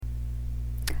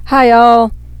Hi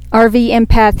all, RV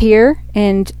Empath here,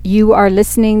 and you are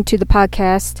listening to the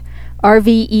podcast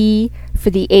RVE for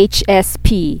the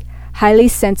HSP, Highly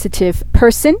Sensitive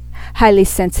Person, Highly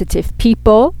Sensitive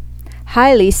People,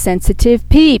 Highly Sensitive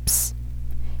Peeps.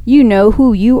 You know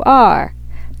who you are.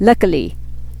 Luckily,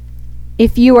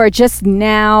 if you are just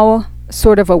now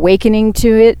sort of awakening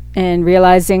to it and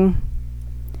realizing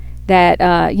that,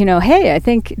 hey, I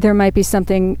think there might be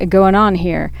something going on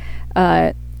here,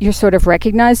 you're sort of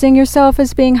recognizing yourself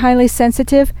as being highly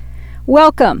sensitive,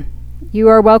 welcome. You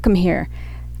are welcome here.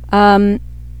 I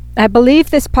believe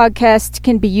this podcast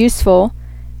can be useful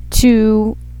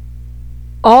to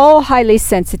all highly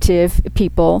sensitive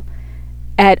people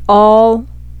at all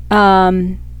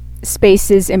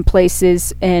spaces and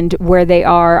places and where they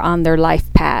are on their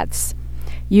life paths.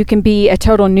 You can be a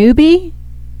total newbie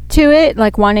to it,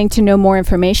 like wanting to know more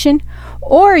information,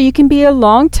 or you can be a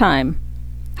long time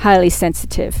highly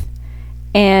sensitive.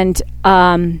 And,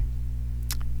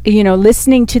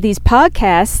 listening to these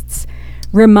podcasts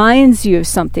reminds you of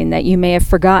something that you may have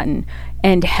forgotten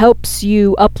and helps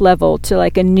you up level to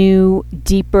like a new,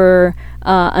 deeper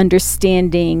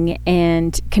understanding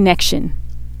and connection.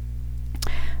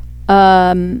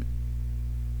 With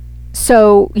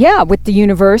the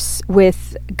universe,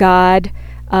 with God,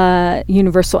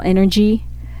 universal energy,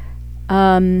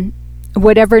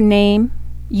 whatever name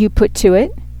you put to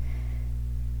it,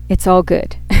 it's all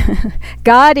good.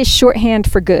 God is shorthand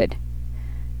for good.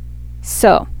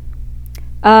 So,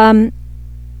 I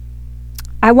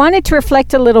wanted to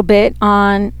reflect a little bit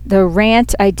on the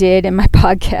rant I did in my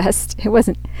podcast. It was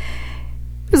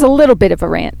a little bit of a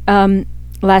rant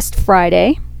last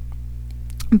Friday.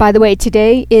 By the way,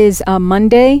 today is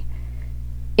Monday,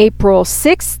 April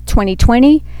 6th,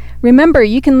 2020. Remember,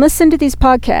 you can listen to these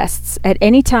podcasts at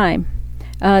any time.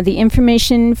 The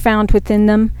information found within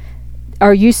them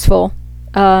are useful,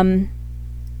 ongoing,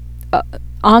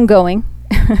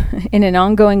 in an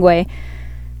ongoing way.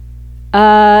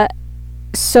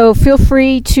 So feel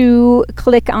free to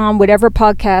click on whatever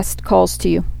podcast calls to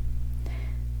you.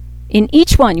 In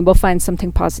each one, you will find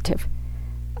something positive.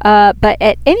 But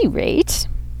at any rate,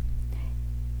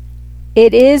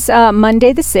 it is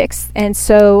Monday the 6th, and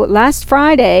so last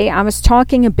Friday I was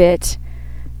talking a bit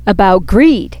about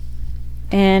greed,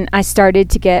 and I started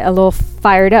to get a little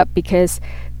fired up because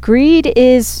greed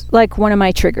is like one of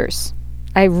my triggers.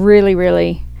 I really,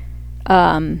 really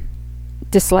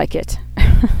dislike it.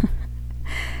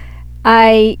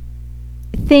 I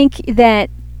think that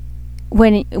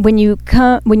when you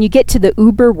get to the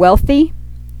uber wealthy,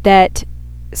 that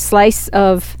slice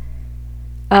of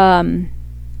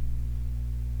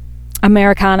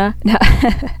Americana,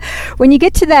 when you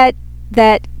get to that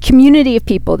community of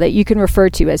people that you can refer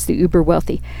to as the uber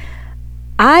wealthy,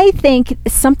 I think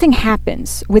something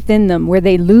happens within them where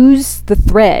they lose the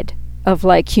thread of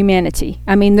like humanity.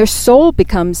 I mean, their soul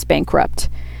becomes bankrupt.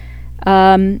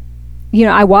 I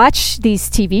watch these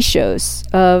TV shows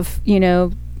of,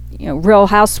 Real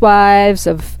Housewives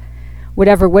of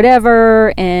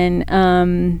whatever,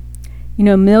 and,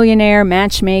 millionaire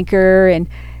matchmaker and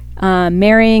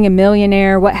marrying a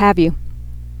millionaire, what have you.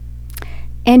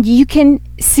 And you can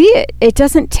see it. It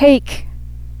doesn't take,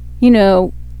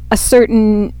 a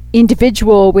certain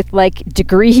individual with like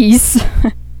degrees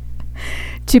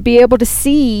to be able to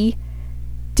see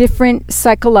different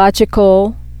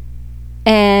psychological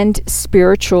and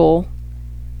spiritual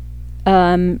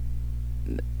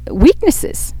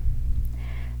weaknesses.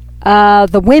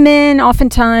 The women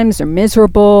oftentimes are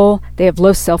miserable. They have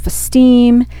low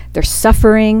self-esteem. They're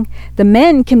suffering. The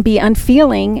men can be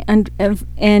unfeeling and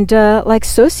like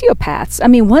sociopaths. I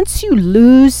mean, once you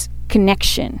lose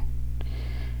connection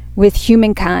with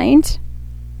humankind,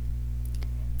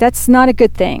 that's not a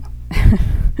good thing.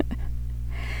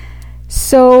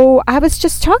 So I was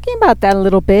just talking about that a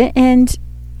little bit, and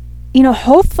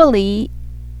hopefully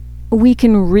we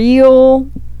can reel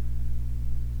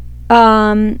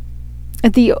the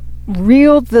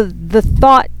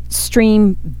thought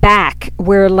stream back,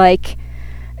 where like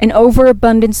an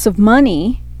overabundance of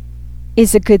money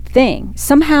is a good thing.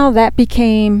 Somehow that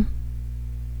became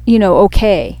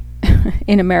okay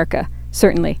in America,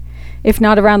 certainly, if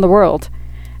not around the world.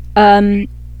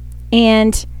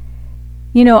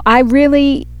 I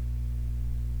really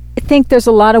think there's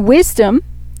a lot of wisdom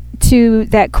to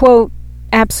that quote,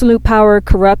 absolute power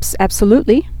corrupts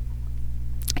absolutely.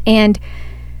 And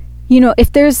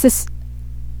if there's this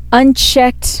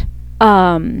unchecked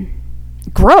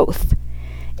growth,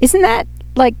 isn't that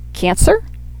like cancer?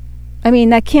 I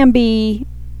mean, that can be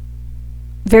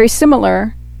very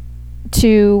similar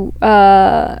to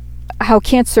how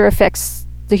cancer affects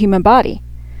the human body.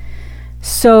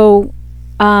 So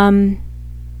I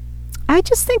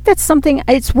just think that's something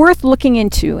it's worth looking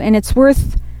into, and it's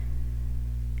worth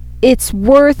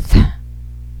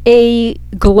a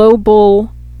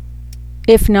global,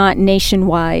 if not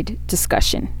nationwide,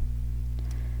 discussion,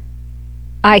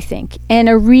 I think, and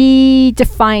a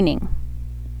redefining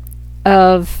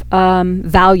of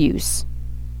values.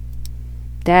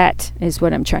 That is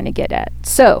what I'm trying to get at.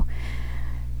 So,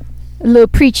 a little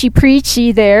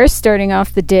preachy there, starting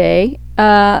off the day.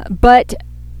 But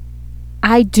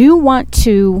I do want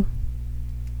to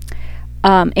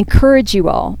encourage you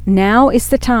all. Now is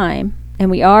the time, and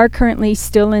we are currently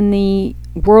still in the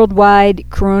worldwide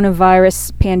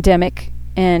coronavirus pandemic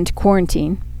and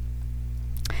quarantine.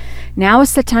 Now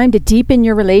is the time to deepen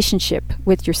your relationship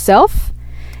with yourself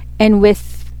and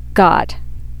with God.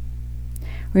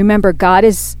 Remember, God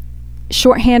is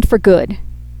shorthand for good.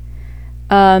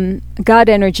 God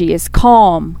energy is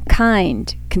calm,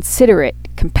 kind, considerate,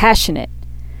 compassionate.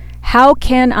 How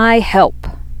can I help?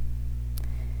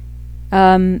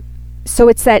 So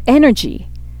it's that energy.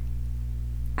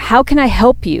 How can I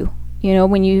help you? You know,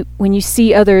 when you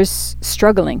see others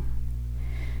struggling.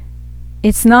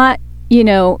 It's not,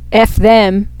 F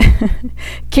them,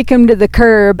 kick them to the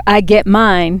curb, I get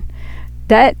mine.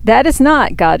 That is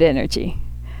not God energy.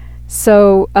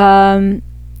 So,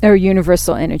 or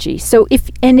universal energy. So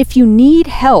if you need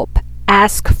help,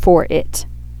 ask for it.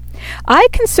 I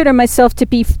consider myself to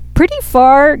be pretty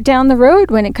far down the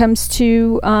road when it comes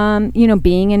to,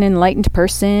 being an enlightened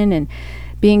person and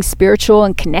being spiritual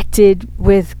and connected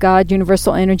with God,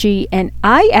 universal energy. And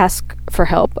I ask for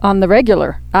help on the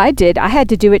regular. I had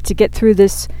to do it to get through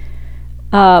this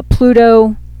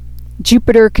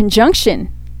Pluto-Jupiter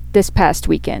conjunction this past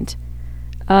weekend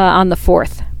on the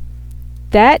 4th.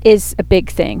 That is a big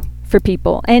thing for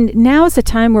people. And now is a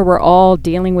time where we're all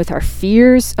dealing with our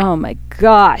fears. Oh my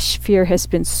gosh, fear has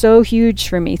been so huge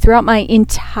for me throughout my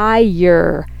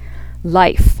entire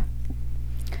life.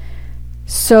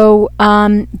 So,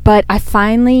 but I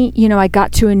finally, I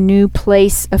got to a new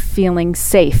place of feeling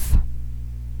safe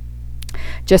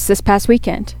just this past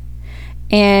weekend.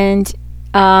 And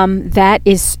that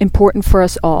is important for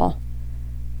us all.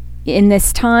 In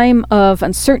this time of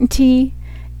uncertainty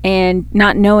and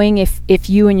not knowing if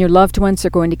you and your loved ones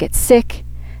are going to get sick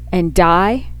and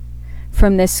die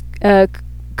from this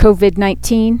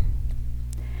COVID-19,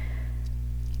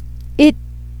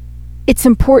 it's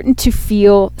important to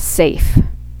feel safe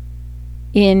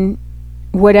in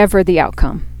whatever the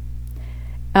outcome.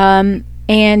 And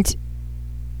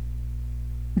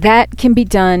that can be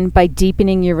done by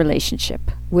deepening your relationship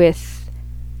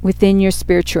within your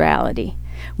spirituality,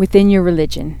 within your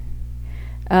religion.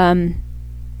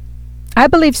 I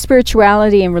believe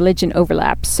spirituality and religion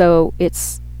overlap, so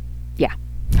it's, yeah.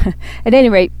 At any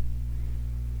rate,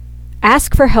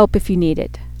 ask for help if you need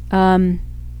it.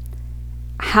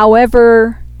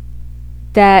 However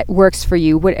that works for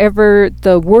you, whatever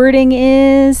the wording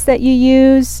is that you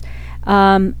use,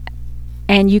 and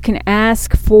you can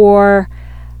ask for,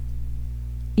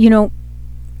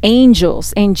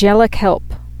 angels, angelic help,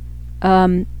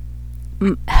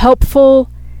 helpful,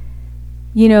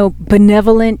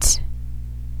 benevolent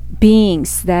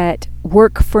beings that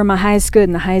work for my highest good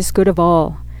and the highest good of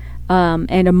all,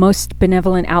 and a most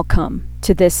benevolent outcome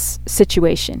to this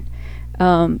situation.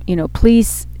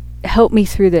 Please help me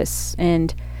through this,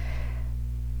 and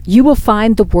you will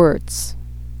find the words.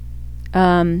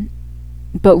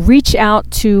 But reach out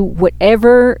to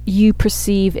whatever you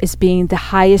perceive as being the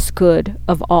highest good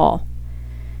of all,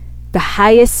 the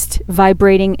highest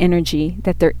vibrating energy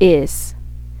that there is,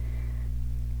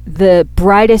 the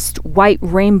brightest white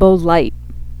rainbow light,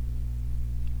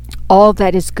 all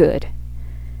that is good.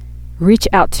 Reach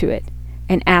out to it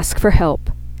and ask for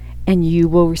help, and you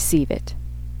will receive it.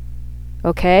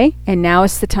 Okay? And now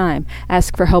is the time.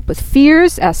 Ask for help with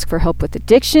fears, ask for help with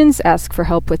addictions, ask for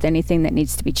help with anything that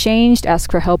needs to be changed,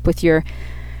 ask for help with your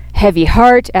heavy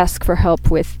heart, ask for help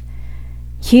with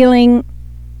healing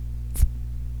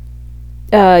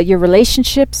your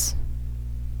relationships.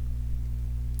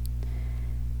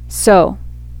 So,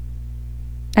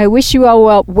 I wish you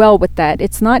all well with that.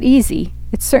 It's not easy.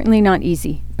 It's certainly not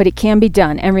easy, but it can be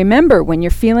done. And remember, when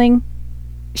you're feeling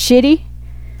shitty,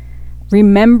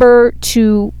 remember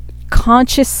to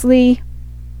consciously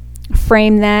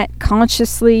frame that,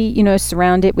 consciously,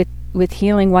 surround it with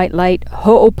healing white light,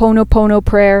 Ho'oponopono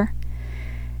prayer,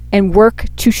 and work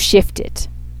to shift it.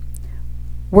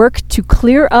 Work to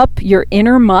clear up your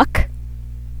inner muck.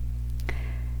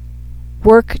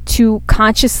 Work to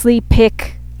consciously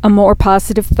pick a more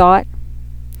positive thought.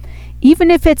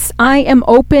 Even if it's, I am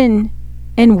open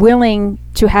and willing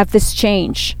to have this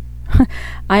change.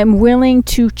 I'm willing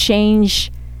to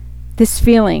change this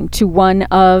feeling to one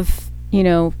of,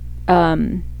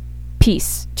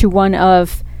 peace, to one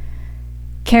of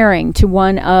caring, to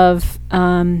one of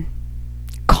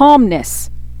calmness.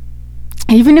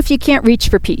 Even if you can't reach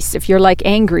for peace, if you're like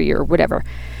angry or whatever,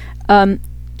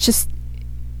 just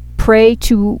pray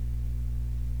to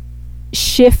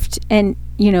shift and,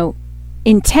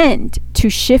 intend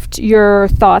to shift your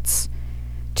thoughts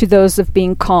to those of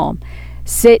being calm.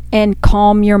 Sit and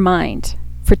calm your mind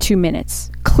for 2 minutes.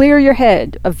 Clear your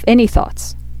head of any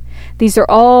thoughts. These are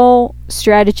all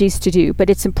strategies to do,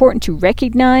 but it's important to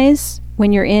recognize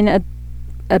when you're in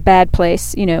a bad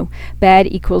place. Bad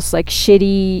equals like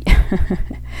shitty,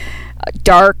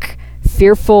 dark,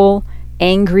 fearful,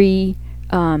 angry,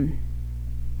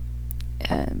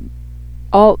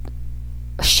 all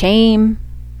shame,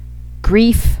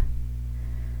 grief.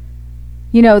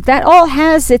 That all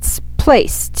has its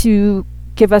place to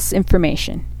give us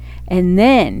information, and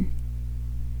then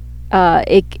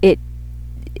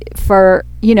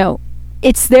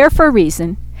it's there for a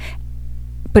reason.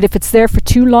 But if it's there for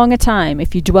too long a time,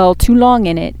 if you dwell too long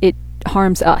in it, it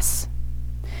harms us.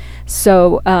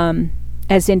 So,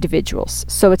 as individuals,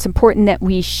 so it's important that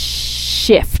we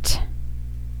shift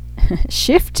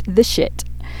the shit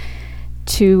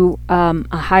to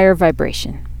a higher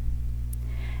vibration.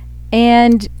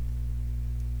 And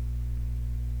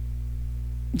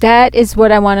that is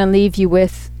what I want to leave you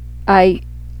with. I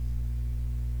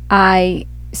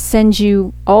send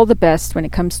you all the best when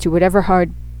it comes to whatever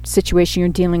hard situation you're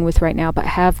dealing with right now, but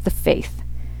have the faith.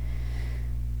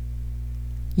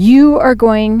 You are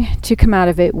going to come out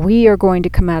of it. We are going to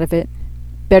come out of it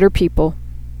better people,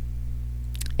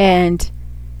 and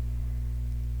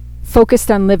focused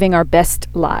on living our best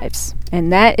lives.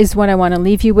 And that is what I want to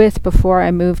leave you with before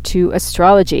I move to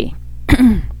astrology.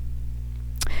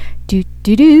 Do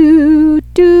do do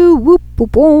do whoop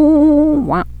whoop boom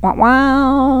wow wow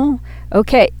wow.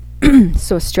 Okay,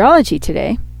 so astrology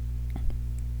today.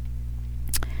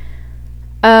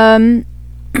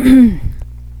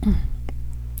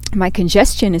 My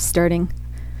congestion is starting.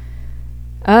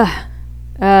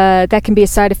 That can be a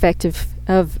side effect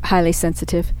of highly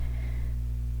sensitive.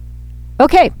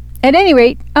 Okay, at any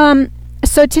rate,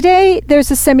 so today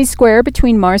there's a semi-square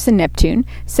between Mars and Neptune.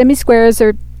 Semi-squares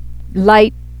are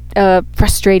light,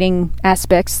 frustrating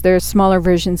aspects. They're smaller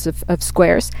versions of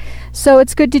squares. So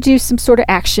it's good to do some sort of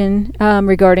action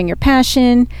regarding your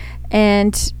passion.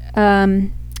 And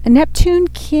Neptune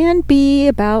can be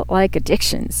about like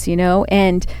addictions,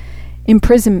 and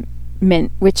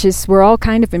imprisonment, which is we're all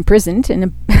kind of imprisoned.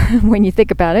 And when you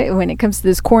think about it, when it comes to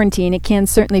this quarantine, it can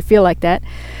certainly feel like that.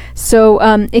 So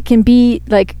it can be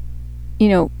like,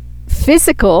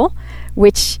 physical,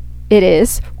 which it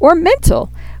is, or mental,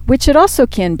 which it also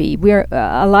can be. We're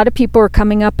a lot of people are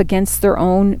coming up against their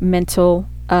own mental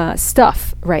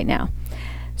stuff right now.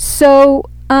 So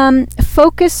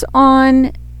focus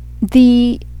on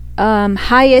the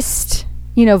highest,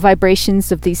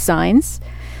 vibrations of these signs.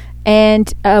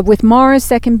 And with Mars,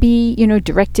 that can be,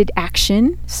 directed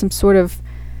action, some sort of,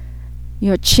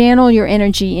 channel your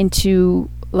energy into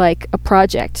like a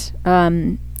project.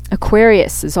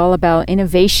 Aquarius is all about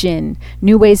innovation,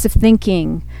 new ways of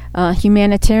thinking,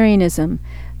 humanitarianism.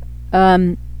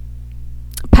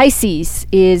 Pisces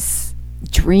is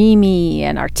dreamy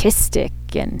and artistic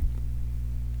and,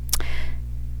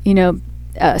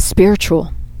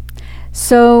 spiritual.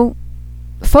 So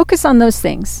focus on those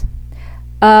things.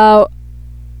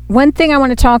 One thing I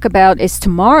want to talk about is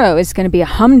tomorrow is going to be a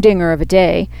humdinger of a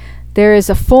day. There is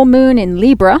a full moon in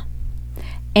Libra,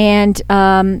 and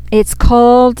it's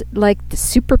called like the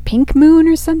super pink moon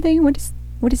or something. What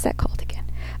is that called again?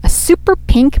 A super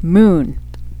pink moon.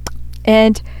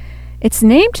 And it's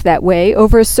named that way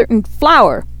over a certain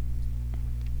flower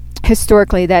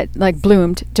historically that like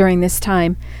bloomed during this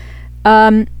time.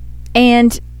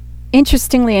 And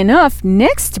interestingly enough,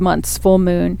 next month's full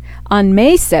moon on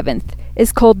May 7th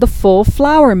is called the full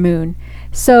flower moon.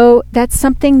 So that's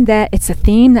something that it's a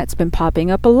theme that's been popping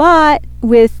up a lot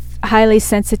with highly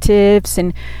sensitives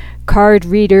and card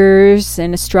readers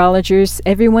and astrologers.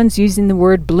 Everyone's using the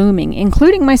word blooming,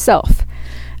 including myself.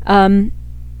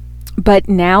 But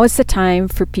now is the time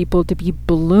for people to be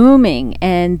blooming,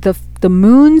 and the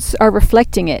moons are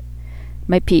reflecting it,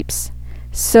 my peeps.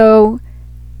 So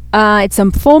it's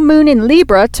a full moon in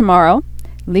Libra tomorrow.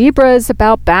 Libra is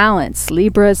about balance.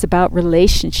 Libra is about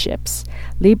relationships.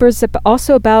 Libra is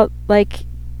also about like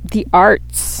the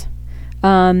arts,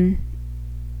 being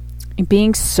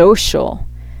social,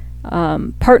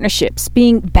 partnerships,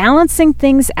 balancing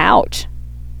things out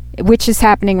which is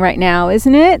happening right now,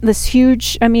 isn't it? This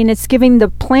huge, I mean, it's giving the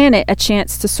planet a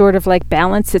chance to sort of like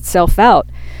balance itself out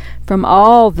from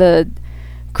all the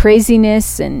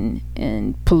craziness and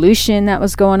pollution that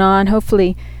was going on.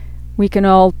 Hopefully we can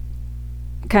all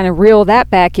kind of reel that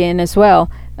back in as well,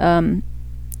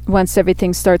 once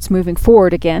everything starts moving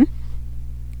forward again.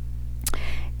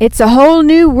 It's a whole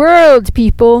new world,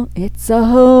 people. It's a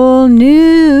whole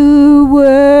new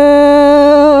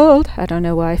world. I don't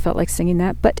know why I felt like singing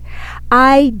that, but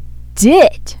I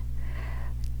did.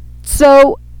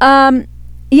 So,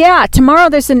 yeah, tomorrow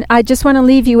I just want to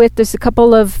leave you with, there's a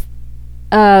couple of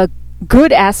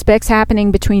good aspects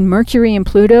happening between Mercury and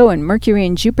Pluto and Mercury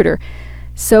and Jupiter.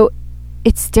 So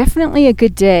it's definitely a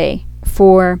good day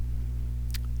for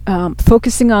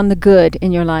focusing on the good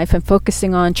in your life and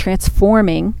focusing on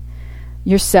transforming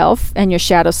yourself and your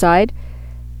shadow side.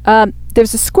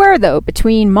 There's a square, though,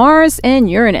 between Mars and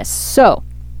Uranus. So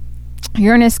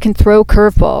Uranus can throw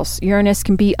curveballs. Uranus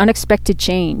can be unexpected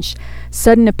change,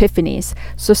 sudden epiphanies.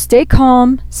 So stay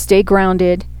calm, stay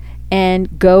grounded,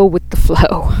 and go with the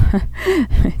flow.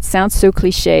 It sounds so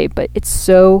cliche, but it's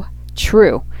so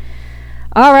true.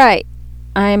 All right.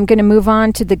 I'm going to move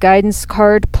on to the guidance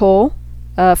card pull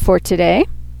for today.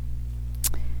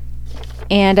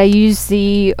 And I use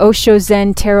the Osho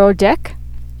Zen Tarot deck.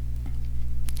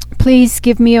 Please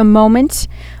give me a moment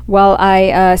while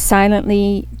I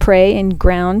silently pray and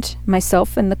ground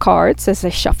myself in the cards as I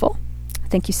shuffle.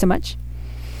 Thank you so much.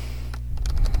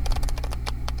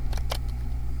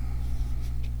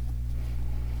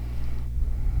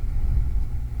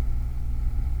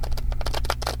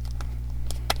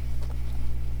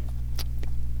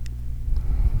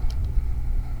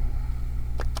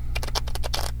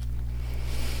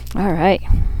 All right.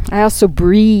 I also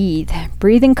breathe.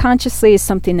 Breathing consciously is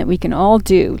something that we can all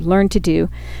do, learn to do.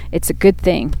 It's a good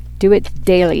thing. Do it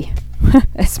daily,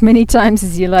 as many times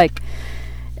as you like.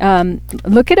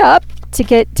 Look it up to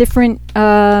get different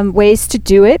ways to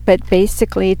do it, but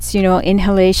basically it's,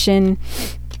 inhalation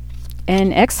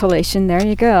and exhalation. There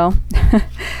you go.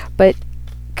 But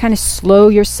kind of slow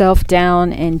yourself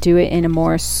down and do it in a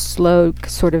more slow,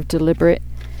 sort of deliberate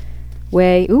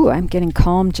way. Ooh, I'm getting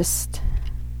calm just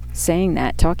saying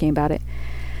that, talking about it.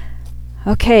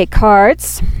 Okay,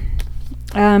 cards.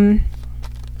 A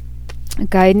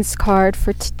guidance card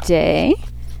for today,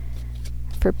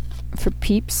 for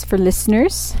peeps, for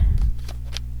listeners.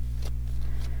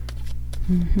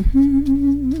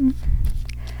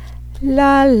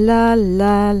 La la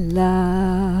la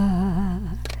la.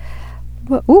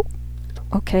 Well, ooh.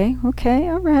 Okay,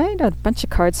 all right. A bunch of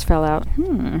cards fell out.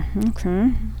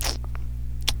 Okay.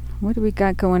 What do we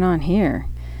got going on here?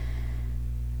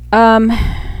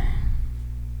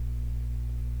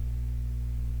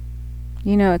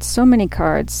 It's so many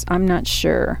cards. I'm not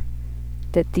sure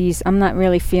that I'm not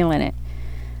really feeling it.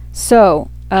 So,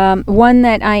 one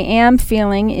that I am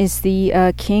feeling is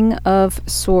the King of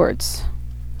Swords.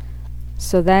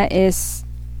 So that is,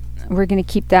 we're going to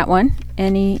keep that one.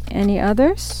 Any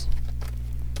others?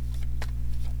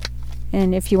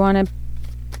 And if you want to,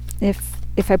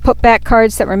 if I put back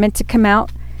cards that were meant to come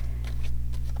out,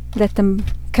 let them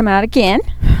come out again.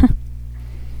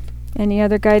 Any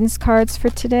other guidance cards for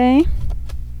today?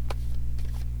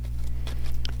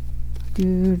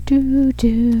 Do do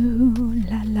do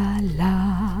la la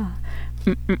la.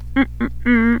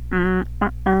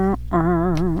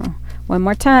 One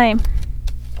more time.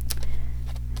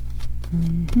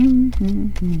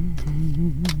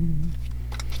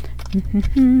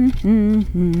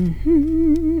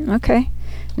 Okay,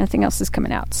 nothing else is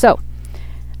coming out. So,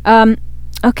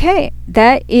 okay,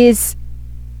 that is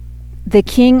the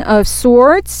King of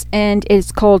Swords, and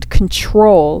it's called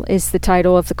Control, is the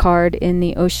title of the card in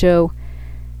the Osho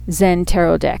Zen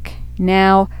Tarot deck.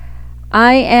 Now,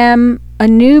 I am a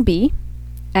newbie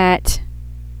at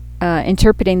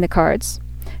interpreting the cards,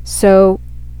 so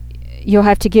you'll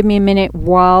have to give me a minute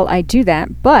while I do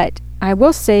that. But I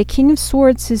will say King of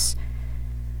Swords is,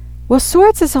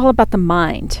 swords is all about the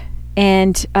mind,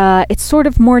 and it's sort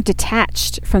of more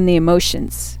detached from the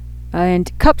emotions.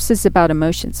 And Cups is about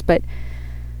emotions. But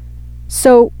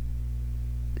so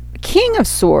King of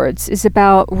Swords is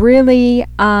about really,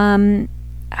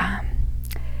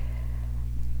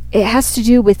 it has to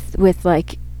do with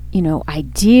like,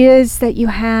 ideas that you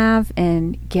have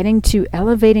and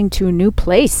elevating to a new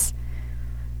place.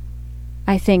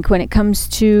 I think when it comes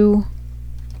to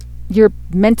your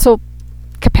mental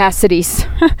capacities.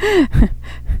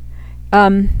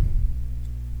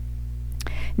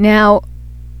 Now,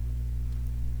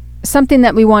 something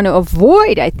that we want to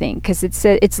avoid, I think, because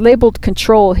it's labeled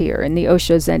Control here in the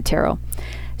Osho Zen Tarot.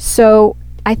 So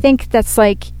I think that's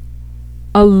like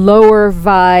a lower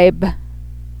vibe,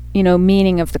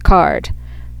 meaning of the card.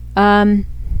 And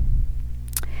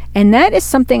that is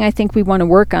something I think we want to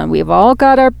work on. We've all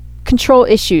got our control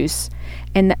issues.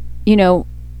 And,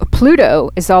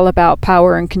 Pluto is all about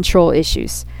power and control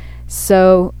issues.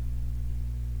 So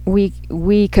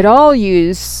we could all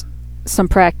use some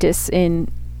practice in,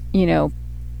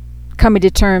 coming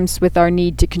to terms with our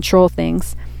need to control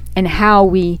things and how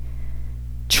we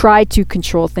try to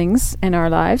control things in our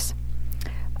lives.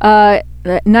 The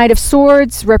Knight of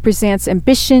Swords represents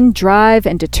ambition, drive,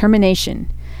 and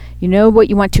determination. You know what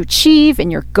you want to achieve,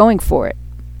 and you're going for it.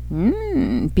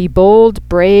 Be bold,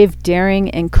 brave, daring,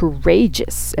 and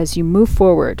courageous as you move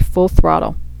forward, full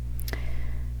throttle.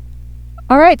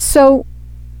 All right, so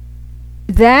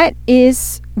that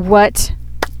is what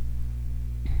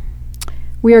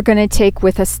we are going to take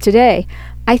with us today.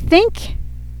 I think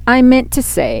I meant to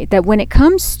say that when it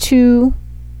comes to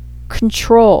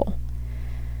control,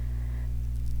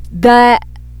 the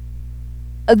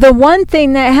one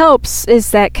thing that helps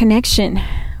is that connection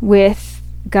with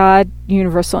God,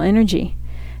 universal energy,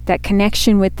 that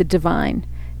connection with the divine,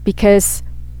 because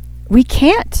we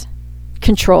can't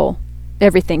control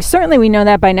everything. Certainly we know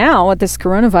that by now with this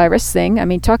coronavirus thing. I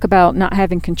mean, talk about not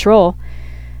having control.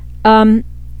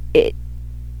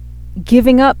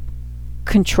 Giving up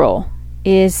control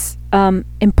is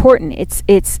important.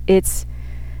 It's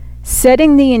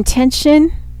setting the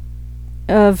intention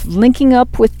of linking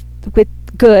up with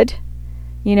good,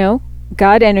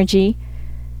 God energy,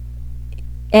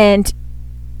 and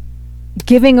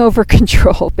giving over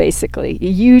control, basically.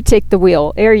 You take the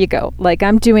wheel. There you go. Like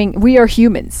I'm doing. We are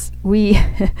humans. We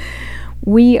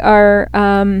are.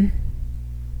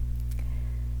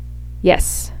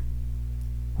 Yes.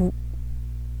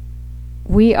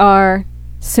 We are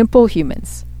simple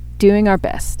humans doing our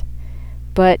best,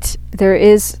 but there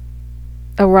is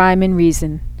a rhyme and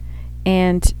reason,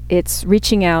 and it's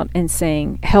reaching out and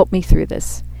saying, "Help me through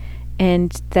this,"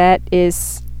 and that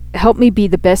is. Help me be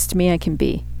the best me I can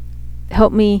be.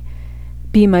 Help me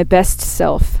be my best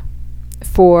self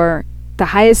for the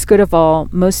highest good of all,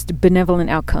 most benevolent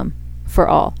outcome for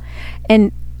all.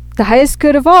 And the highest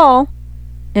good of all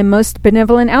and most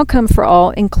benevolent outcome for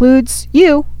all includes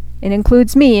you. It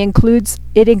includes me.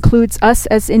 It includes us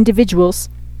as individuals.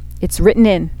 It's written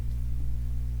in.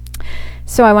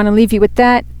 So I want to leave you with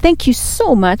that. Thank you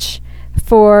so much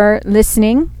for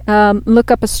listening.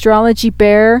 Look up Astrology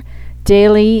Bear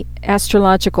daily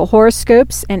astrological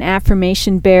horoscopes and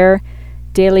Affirmation Bear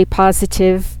daily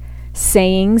positive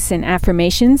sayings and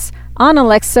affirmations on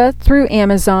Alexa through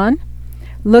Amazon.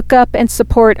 Look up and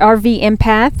support RV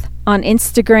Empath on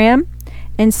Instagram,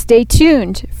 and stay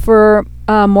tuned for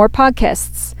more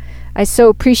podcasts. I so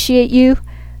appreciate you.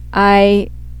 I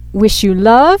wish you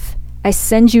love. I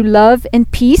send you love and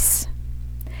peace,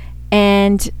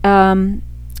 and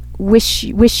wish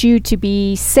you to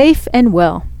be safe and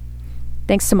well.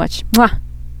 Thanks so much. Mwah.